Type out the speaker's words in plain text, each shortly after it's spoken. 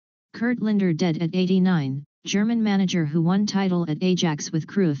Kurt Linder dead at 89, German manager who won title at Ajax with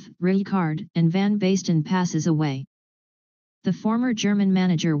Cruyff, Rijkaard and Van Basten passes away. The former German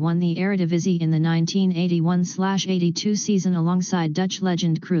manager won the Eredivisie in the 1981-82 season alongside Dutch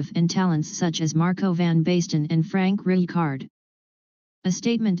legend Cruyff and talents such as Marco van Basten and Frank Rijkaard. A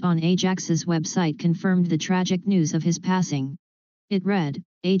statement on Ajax's website confirmed the tragic news of his passing. It read,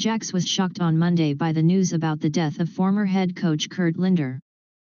 "Ajax was shocked on Monday by the news about the death of former head coach Kurt Linder.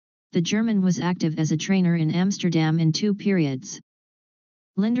 The German was active as a trainer in Amsterdam in 2 periods.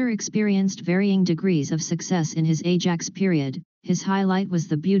 Linder experienced varying degrees of success in his Ajax period. His highlight was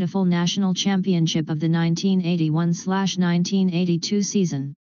the beautiful national championship of the 1981-1982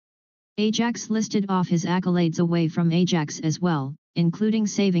 season. Ajax listed off his accolades away from Ajax as well, including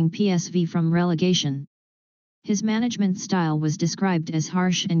saving PSV from relegation. His management style was described as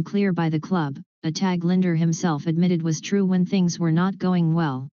harsh and clear by the club, a tag Linder himself admitted was true when things were not going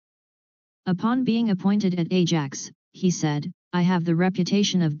well. Upon being appointed at Ajax, he said, "I have the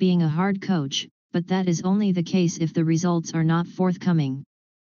reputation of being a hard coach, but that is only the case if the results are not forthcoming.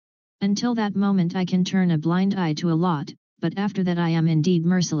 Until that moment I can turn a blind eye to a lot, but after that I am indeed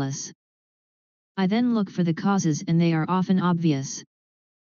merciless. I then look for the causes and they are often obvious.